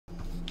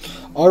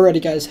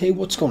Alrighty guys, hey,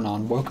 what's going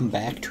on? Welcome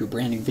back to a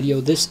brand new video.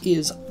 This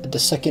is the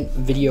second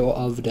video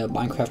of the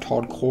Minecraft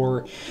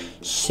Hardcore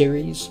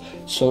series.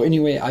 So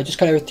anyway, I just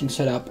got everything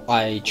set up.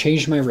 I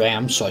changed my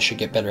RAM, so I should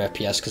get better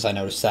FPS because I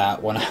noticed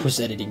that when I was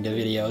editing the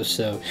video.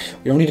 So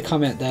we don't need to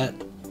comment that.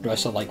 I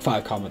saw like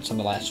 5 comments on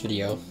the last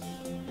video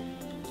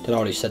that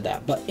already said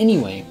that. But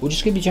anyway, we're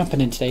just going to be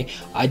jumping in today.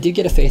 I did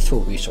get a faithful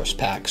resource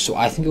pack, so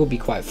I think it will be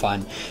quite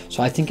fun.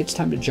 So I think it's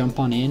time to jump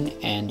on in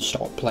and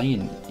start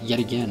playing yet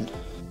again.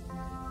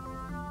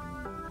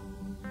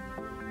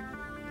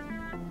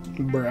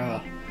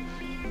 Bruh,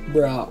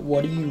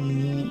 what do you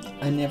mean?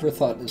 I never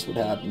thought this would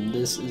happen.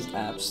 This is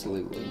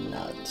absolutely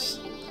nuts.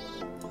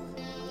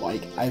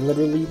 Like, I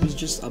literally was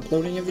just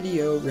uploading a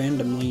video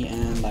randomly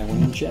and I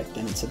went and checked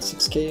and it said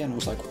 6K and I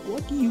was like,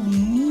 what do you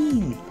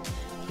mean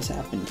this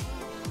happened?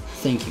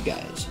 Thank you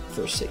guys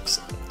for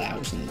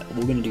 6,000.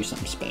 We're gonna do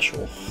something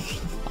special.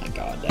 My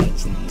god, that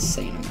is an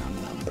insane amount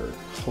of number.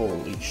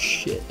 Holy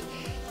shit.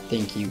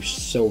 Thank you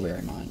so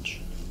very much.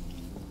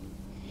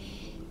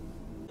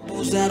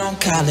 That on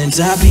Collins,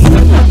 I be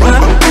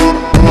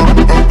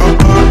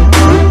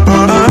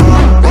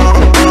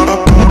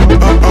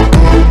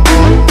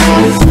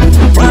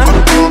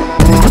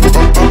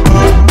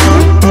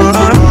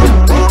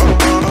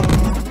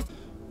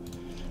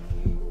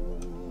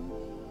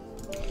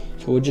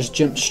So we'll just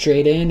jump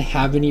straight in.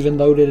 Haven't even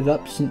loaded it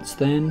up since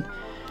then.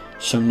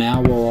 So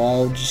now we're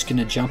all just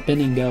gonna jump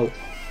in and go.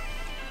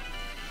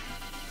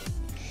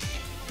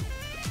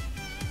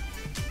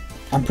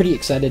 I'm pretty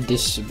excited.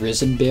 This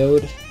Risen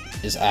build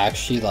is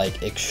actually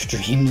like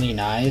extremely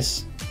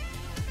nice.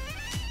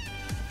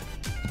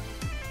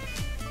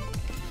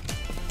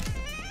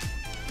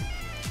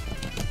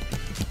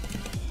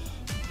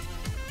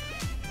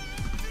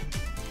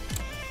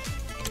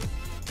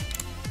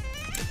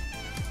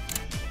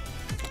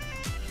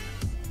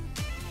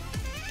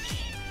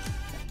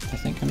 I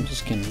think I'm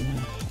just gonna,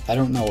 I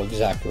don't know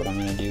exactly what I'm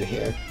gonna do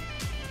here.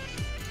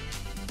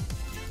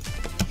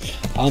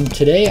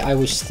 Today I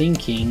was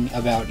thinking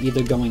about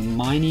either going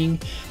mining,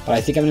 but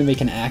I think I'm gonna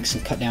make an axe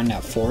and cut down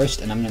that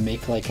forest, and I'm gonna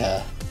make like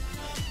a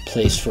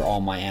place for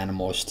all my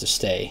animals to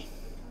stay.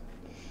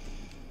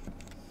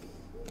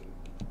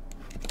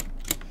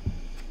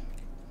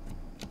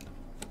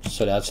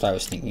 So that's what I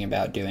was thinking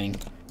about doing.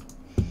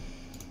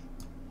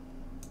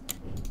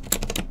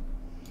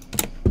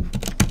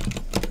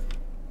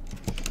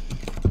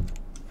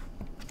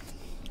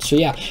 So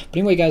yeah, but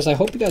anyway guys, I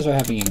hope you guys are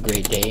having a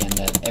great day and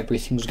that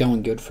everything's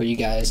going good for you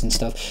guys and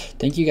stuff.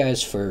 Thank you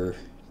guys for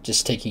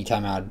just taking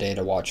time out of the day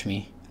to watch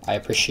me. I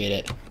appreciate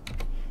it.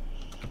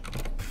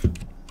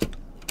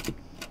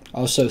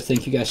 Also,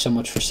 thank you guys so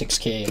much for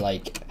 6K.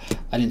 Like,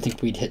 I didn't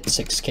think we'd hit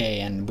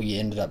 6K and we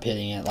ended up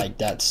hitting it. Like,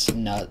 that's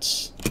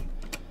nuts.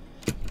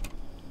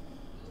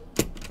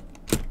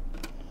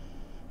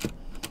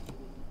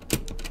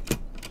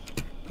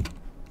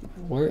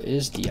 Where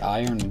is the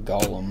iron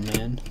golem,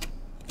 man?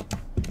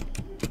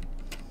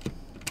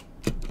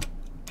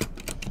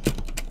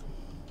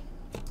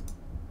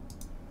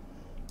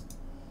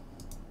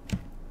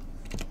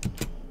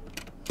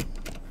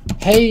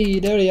 Hey,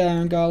 there the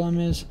Iron Golem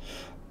is.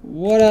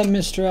 What up,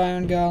 Mr.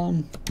 Iron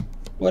Golem?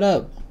 What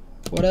up?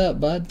 What up,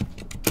 bud?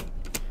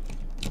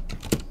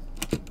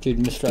 Dude,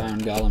 Mr.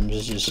 Iron Golem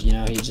is just, you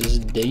know, he's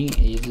just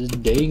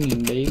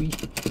dinging, baby.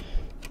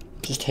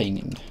 Just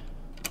hanging.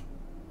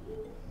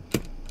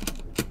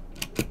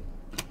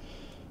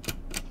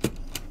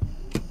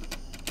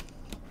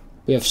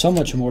 We have so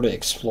much more to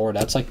explore.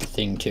 That's like the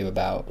thing, too,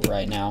 about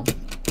right now.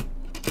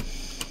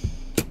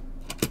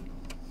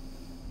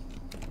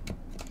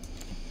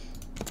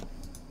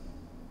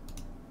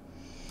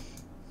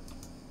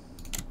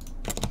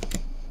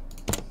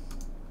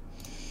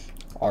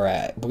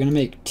 Alright, we're gonna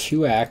make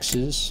 2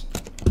 axes.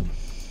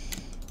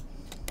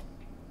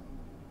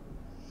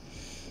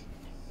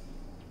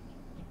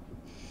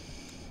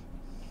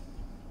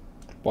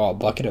 Wow, a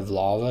bucket of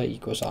lava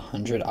equals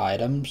 100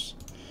 items.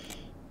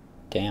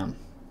 Damn.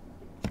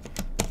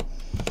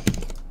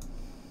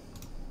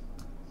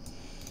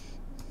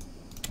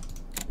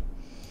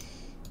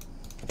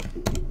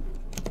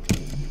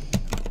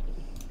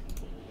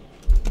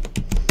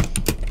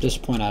 At this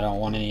point, I don't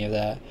want any of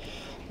that.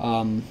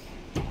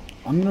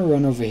 I'm gonna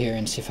run over here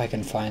and see if I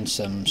can find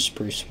some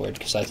spruce wood,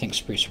 because I think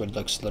spruce wood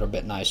looks a little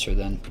bit nicer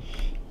than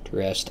the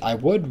rest. I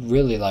would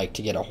really like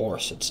to get a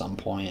horse at some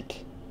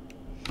point.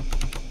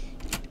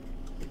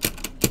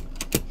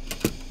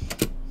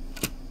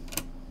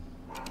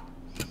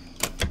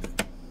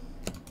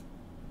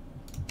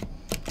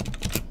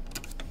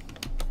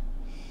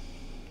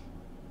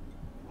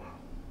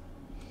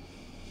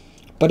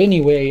 But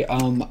anyway,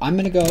 I'm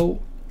gonna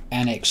go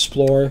and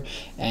explore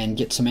and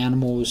get some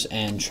animals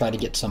and try to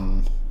get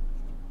some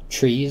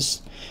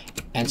trees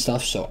and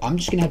stuff. So I'm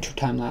just gonna head to a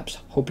time lapse.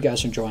 Hope you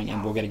guys are enjoying,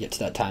 and we're gonna get to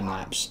that time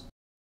lapse.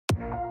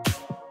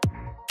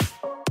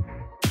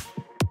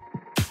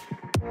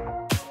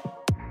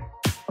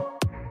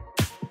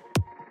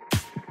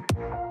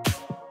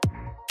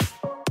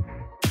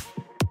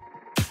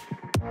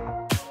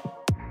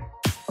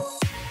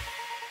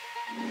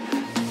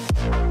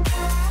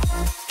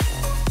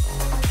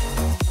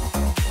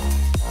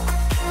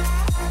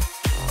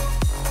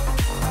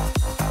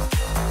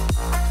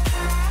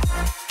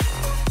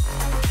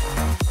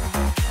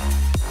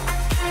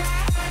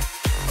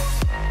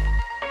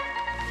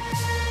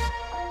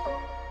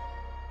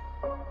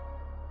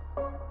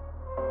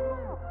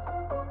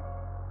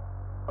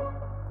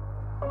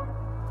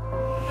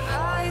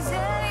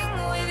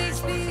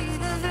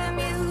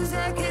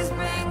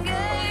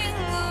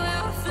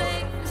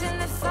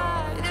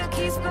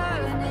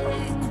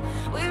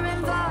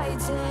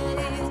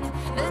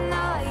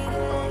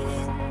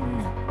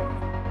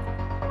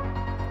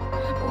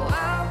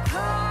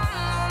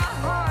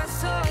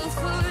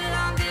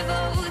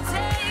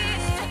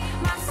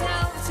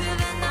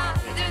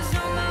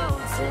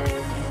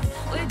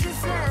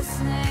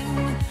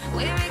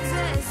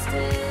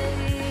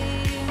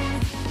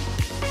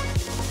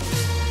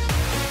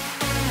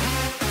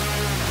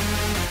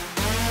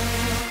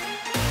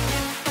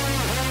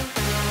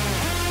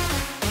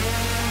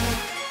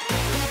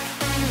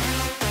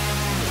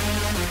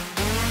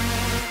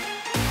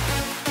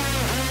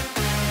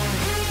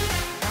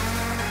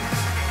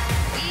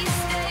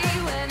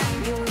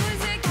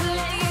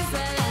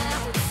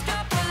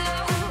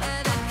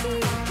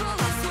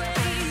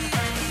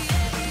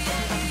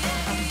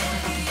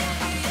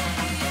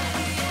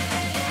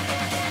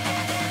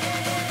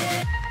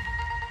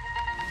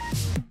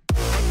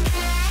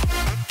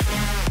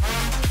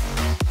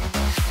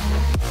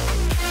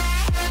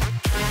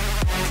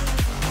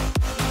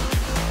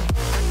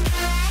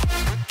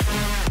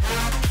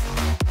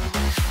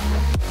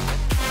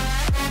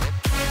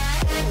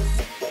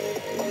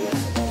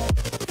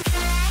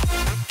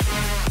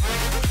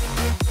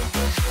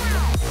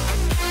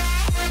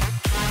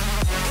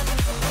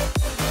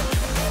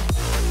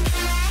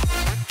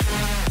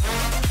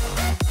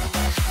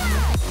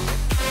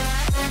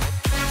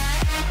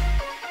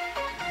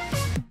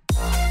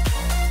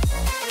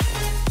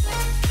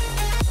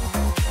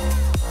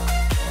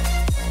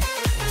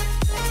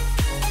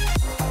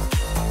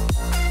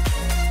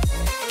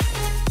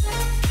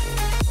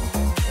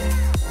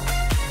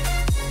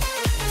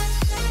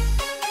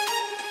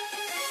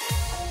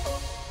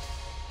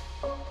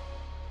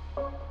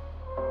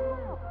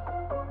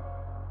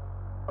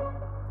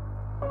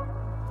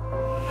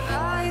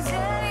 Rising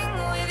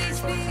with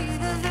each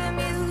beat of the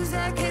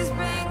music is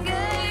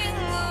bringing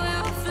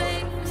real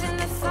flames in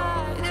the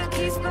fire that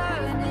keeps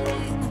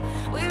burning.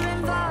 We're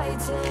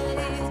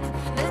inviting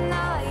the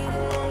night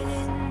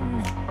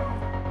in.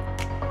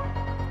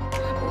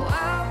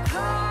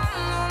 Welcome,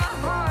 my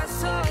heart's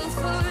so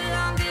full,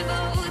 I'm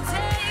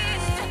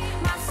devoting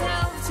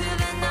myself to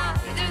the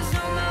night. There's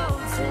no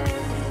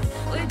motive,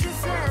 we're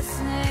just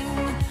listening,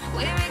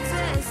 we're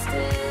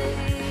existing.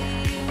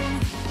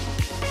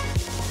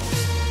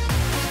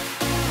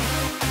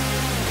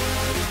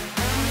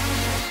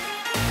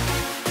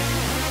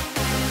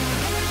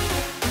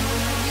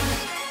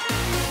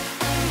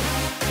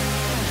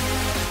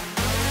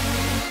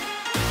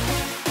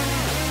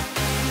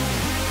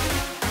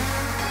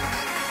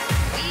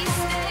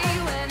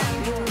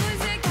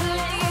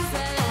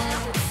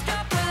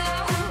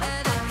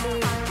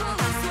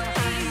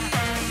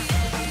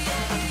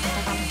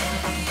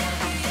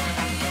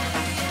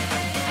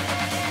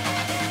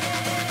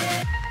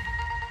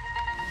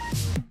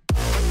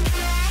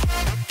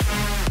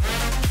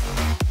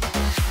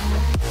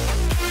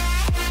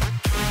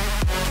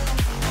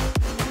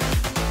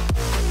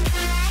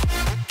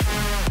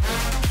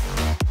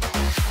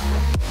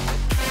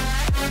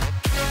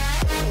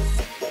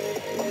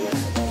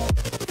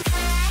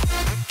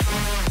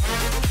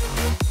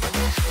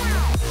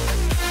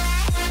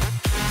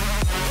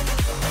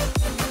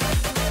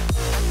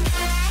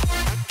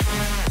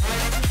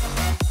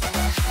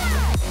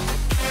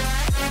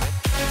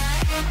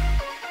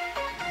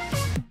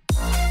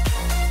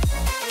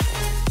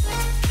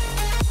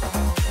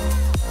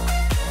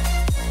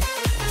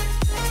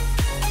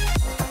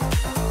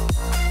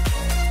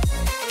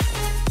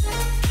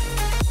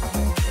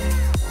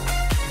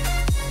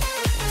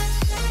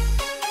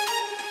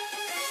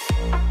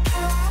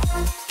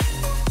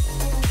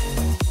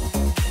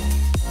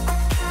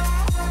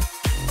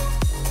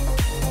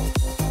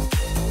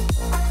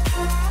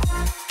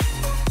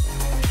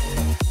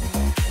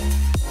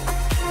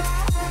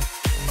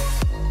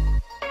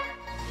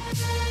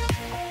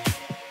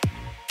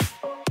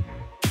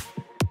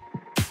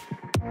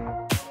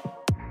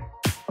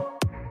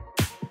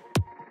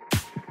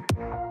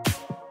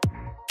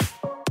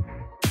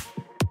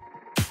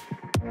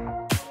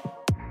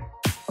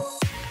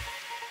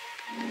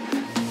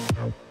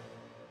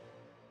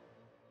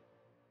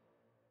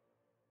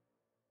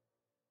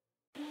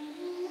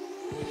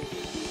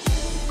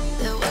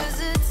 There was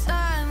a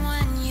time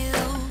when you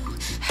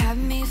had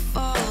me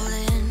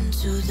falling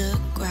to the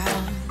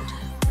ground,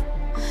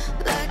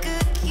 like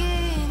a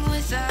king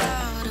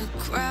without a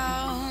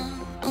crown.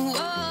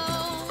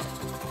 Whoa.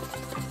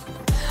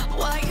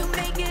 Why you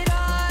make it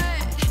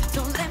hard?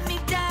 Don't let me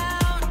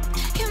down.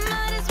 You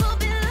might as well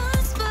be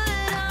lost,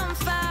 but I'm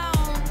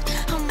found.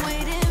 I'm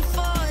waiting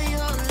for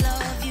your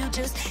love. You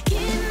just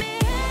keep me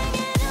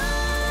hanging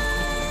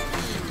on,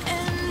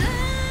 and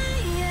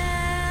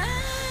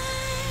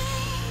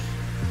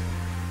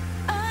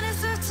I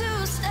deserve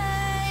to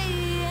stay,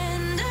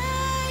 and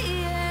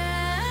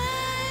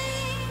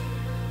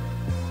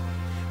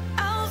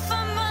I'll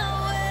find my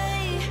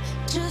way.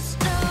 Just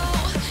know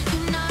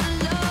you're not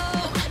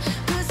alone,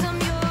 'cause I'm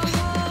your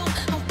home.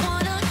 I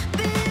wanna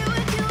be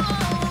with you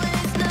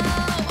always.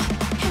 Know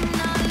you're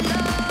not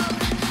alone,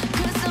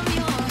 'cause I'm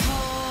your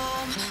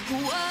home.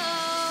 Whoa.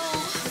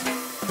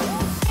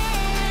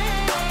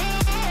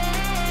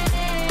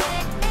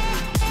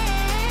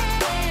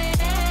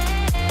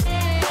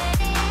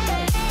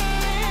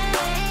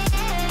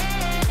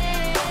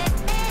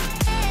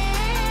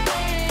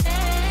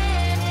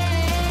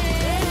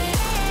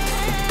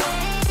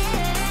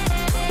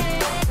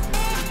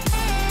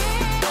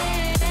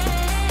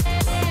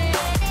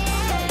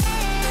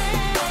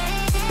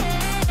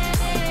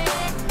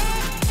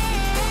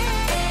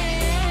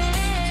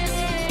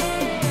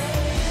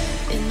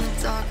 In the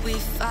dark we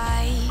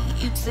fight.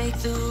 You take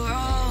the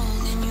wrong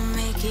and you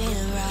make it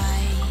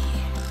right.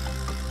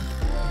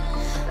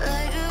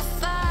 Like a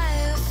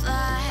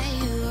firefly,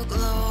 you're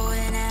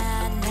glowing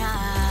at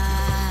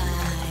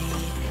night.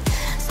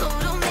 So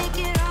don't make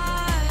it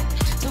hard,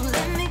 don't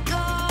let me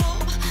go.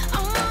 I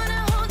wanna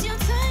hold you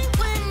tight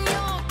when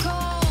you're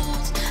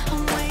cold.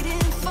 I'm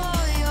waiting for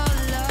your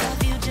love.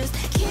 You just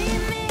keep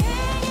me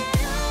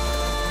hanging on.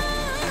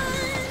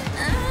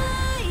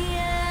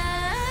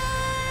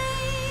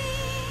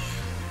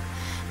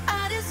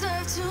 I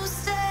deserve to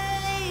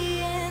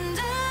stay, and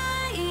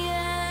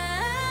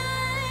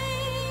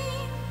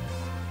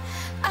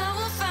I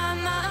will find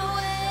my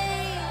way.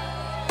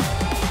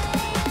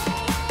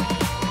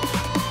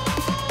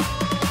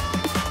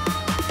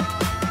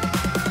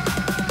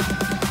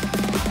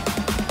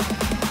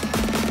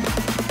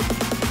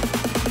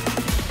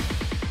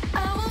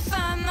 I will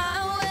find my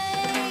way.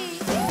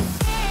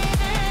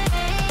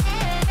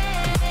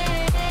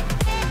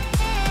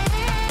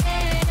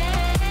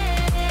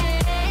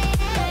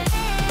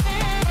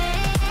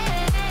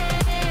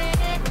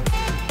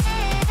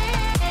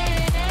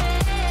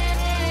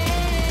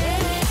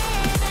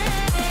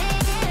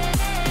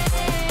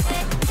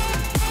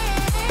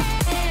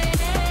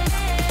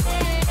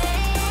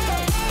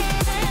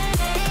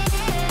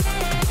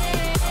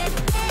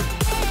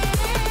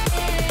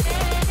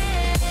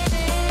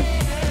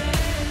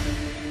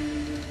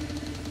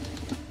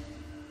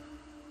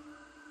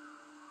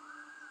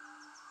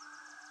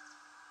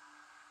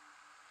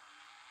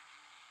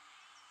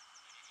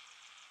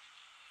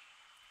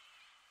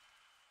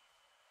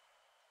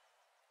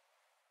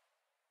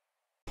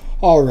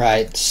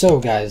 Alright, so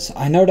guys,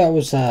 I know that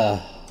was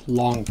a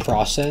long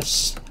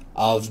process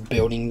of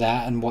building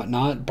that and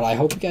whatnot, but I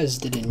hope you guys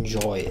did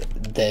enjoy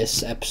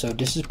this episode.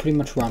 This is pretty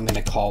much what I'm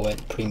going to call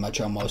it, pretty much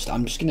almost.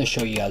 I'm just going to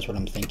show you guys what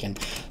I'm thinking.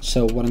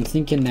 So what I'm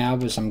thinking now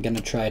is I'm going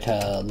to try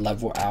to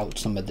level out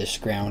some of this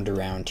ground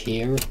around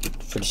here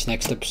for this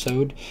next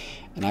episode,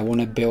 and I want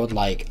to build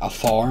like a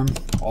farm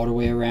all the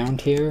way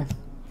around here,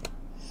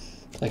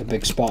 like a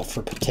big spot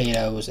for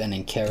potatoes and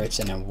then carrots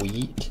and then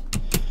wheat.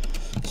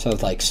 So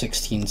like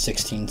 16,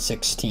 16,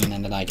 16,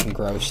 and then I can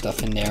grow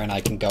stuff in there, and I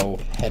can go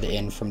head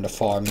in from the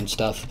farm and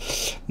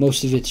stuff.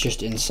 Most of it's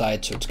just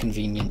inside, so it's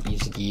convenient,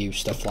 easy to use,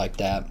 stuff like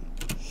that.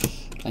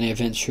 And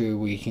eventually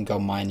we can go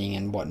mining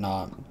and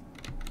whatnot.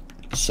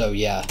 So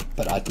yeah,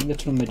 but I think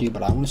that's what I'm gonna do.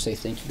 But I want to say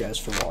thank you guys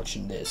for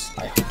watching this.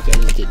 I hope you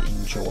guys did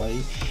enjoy.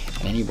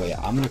 And anyway,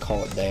 I'm gonna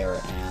call it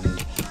there,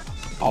 and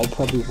I'll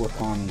probably work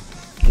on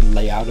the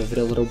layout of it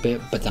a little bit,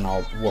 but then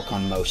I'll work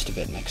on most of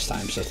it next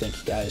time. So thank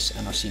you guys,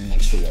 and I'll see you in the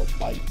next video.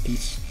 Bye.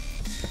 Peace.